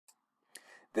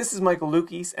This is Michael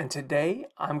Lukes, and today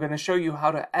I'm going to show you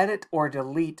how to edit or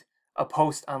delete a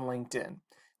post on LinkedIn.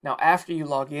 Now, after you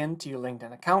log in to your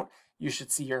LinkedIn account, you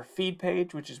should see your feed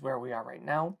page, which is where we are right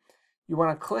now. You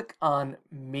want to click on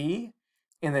Me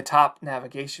in the top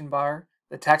navigation bar.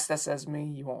 The text that says Me,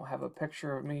 you won't have a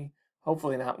picture of me,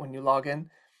 hopefully not when you log in.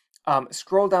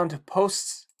 Scroll down to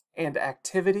Posts and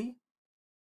Activity.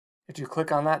 If you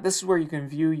click on that, this is where you can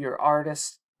view your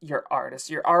articles,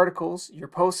 your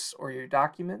posts, or your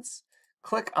documents.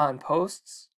 Click on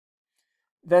Posts,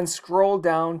 then scroll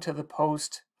down to the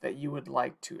post that you would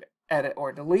like to edit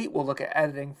or delete. We'll look at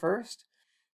editing first.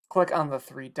 Click on the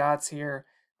three dots here.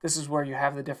 This is where you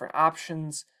have the different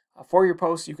options for your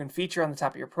post. You can feature on the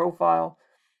top of your profile,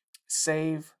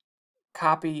 save,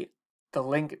 copy the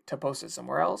link to post it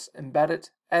somewhere else, embed it,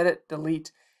 edit,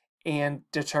 delete, and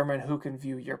determine who can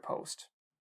view your post.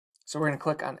 So we're going to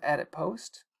click on Edit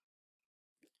Post.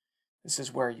 This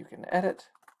is where you can edit.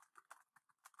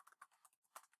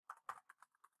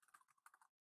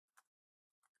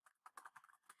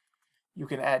 You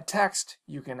can add text,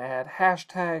 you can add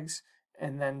hashtags,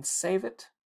 and then save it.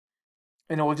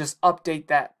 And it will just update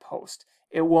that post.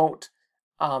 It won't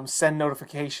send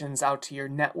notifications out to your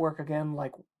network again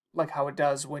like how it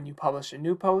does when you publish a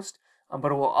new post,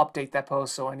 but it will update that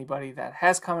post so anybody that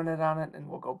has commented on it and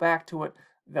will go back to it,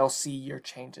 they'll see your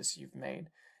changes you've made.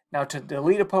 Now, to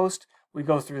delete a post, we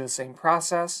go through the same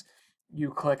process.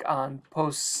 You click on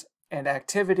Posts and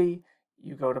Activity,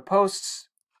 you go to Posts,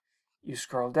 you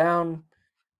scroll down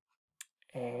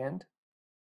and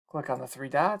click on the three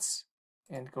dots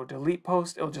and go Delete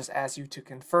Post. It'll just ask you to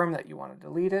confirm that you want to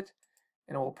delete it,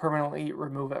 and it will permanently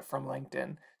remove it from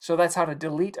LinkedIn. So that's how to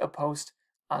delete a post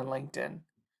on LinkedIn.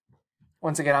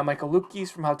 Once again, I'm Michael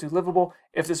Lukes from How To Livable.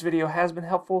 If this video has been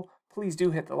helpful, please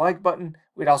do hit the like button.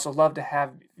 We'd also love to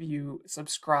have you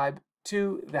subscribe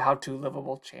to the How To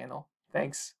Livable channel.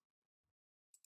 Thanks.